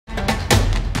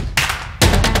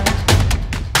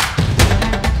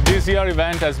This year's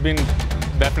event has been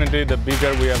definitely the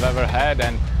bigger we have ever had,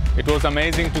 and it was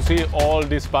amazing to see all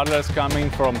these paddlers coming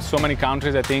from so many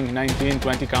countries. I think 19,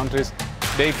 20 countries.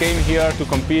 They came here to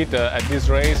compete at this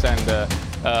race, and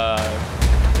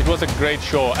it was a great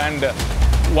show. And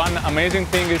one amazing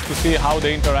thing is to see how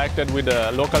they interacted with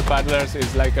the local paddlers.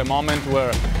 It's like a moment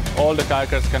where all the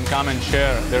kayakers can come and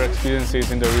share their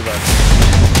experiences in the river.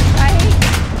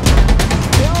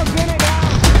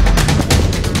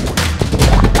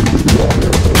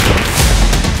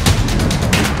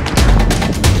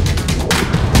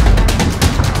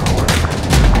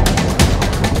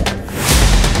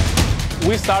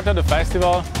 We started the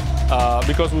festival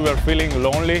because we were feeling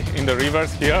lonely in the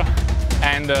rivers here,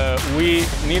 and we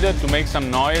needed to make some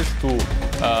noise to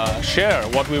share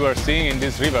what we were seeing in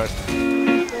these rivers.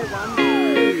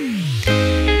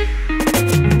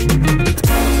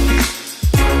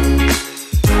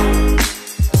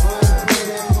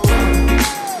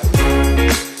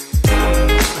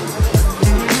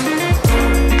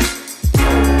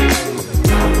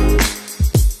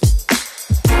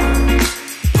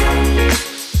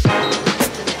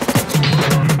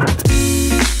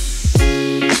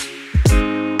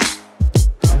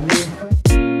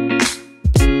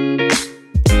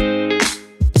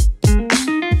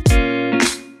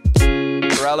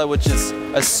 Which is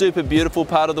a super beautiful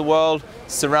part of the world,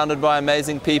 surrounded by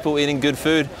amazing people eating good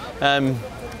food.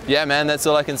 Yeah, man, that's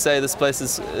all I can say. This place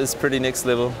is pretty next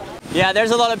level. Yeah,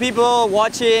 there's a lot of people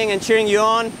watching and cheering you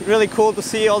on. Really cool to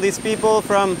see all these people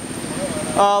from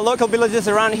local villages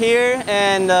around here,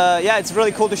 and yeah, it's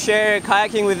really cool to share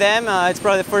kayaking with them. It's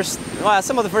probably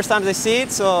some of the first times they see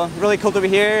it, so really cool to be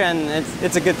here, and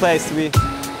it's a good place to be.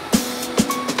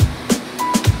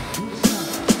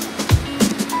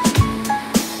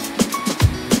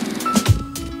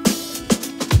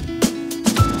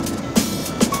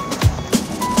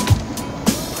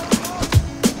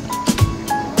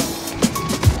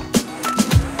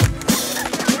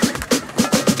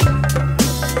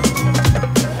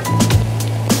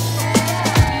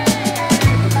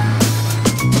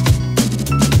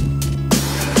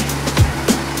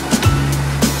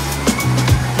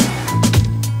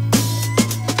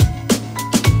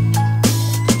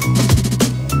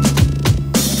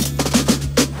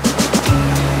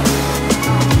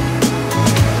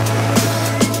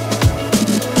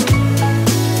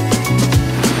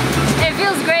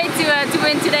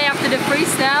 Today after the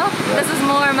freestyle. This is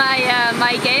more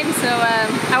my game, so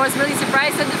I was really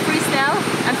surprised at the freestyle.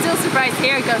 I'm still surprised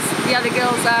here because the other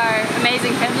girls are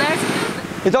amazing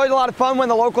paddlers. It's always a lot of fun when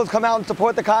the locals come out and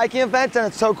support the kayaking events, and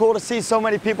it's so cool to see so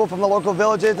many people from the local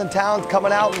villages and towns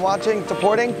coming out and watching,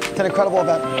 supporting. It's an incredible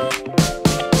event.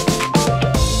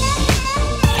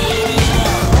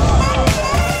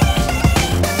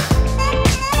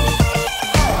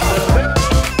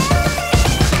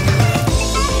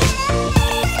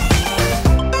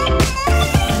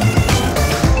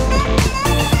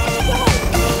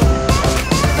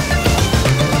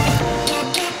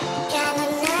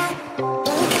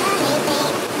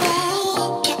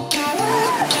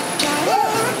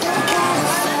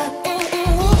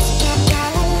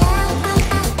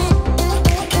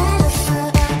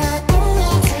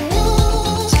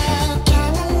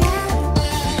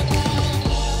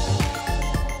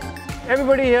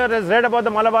 Everybody here has read about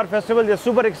the Malabar Festival. They're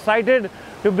super excited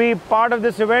to be part of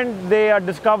this event. They are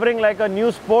discovering like a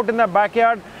new sport in their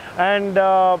backyard, and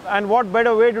what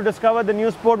better way to discover the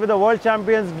new sport with the world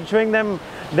champions showing them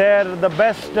the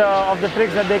best of the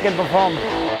tricks that they can perform.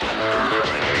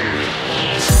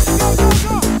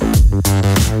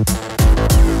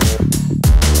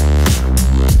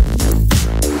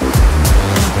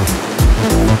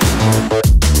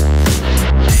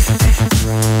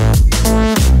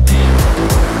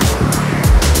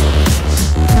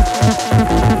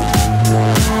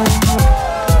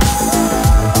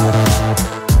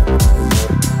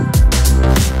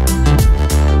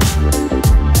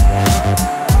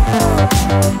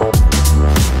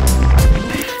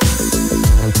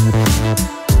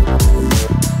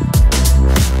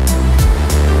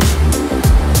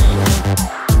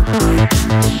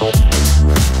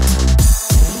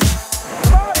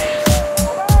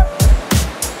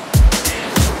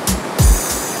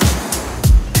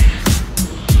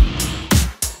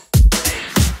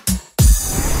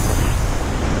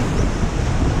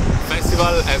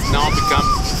 Has now become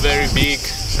very big.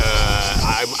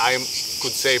 I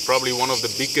could say probably one of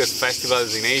the biggest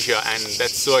festivals in Asia, and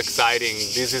that's so exciting.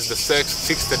 This is the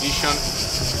sixth edition.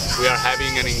 We are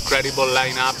having an incredible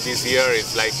lineup this year.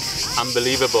 It's like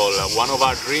unbelievable. One of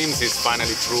our dreams is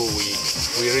finally true.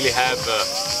 We really have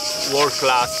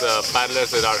world-class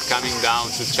paddlers that are coming down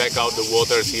to check out the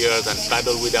waters here and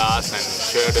paddle with us and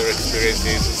share their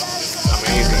experiences. It's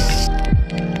amazing.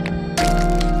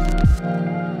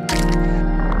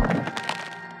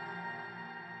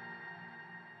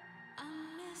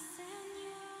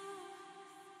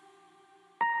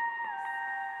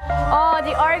 Oh,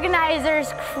 the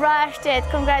organizers crushed it.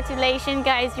 Congratulations,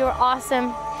 guys. You're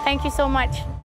awesome. Thank you so much.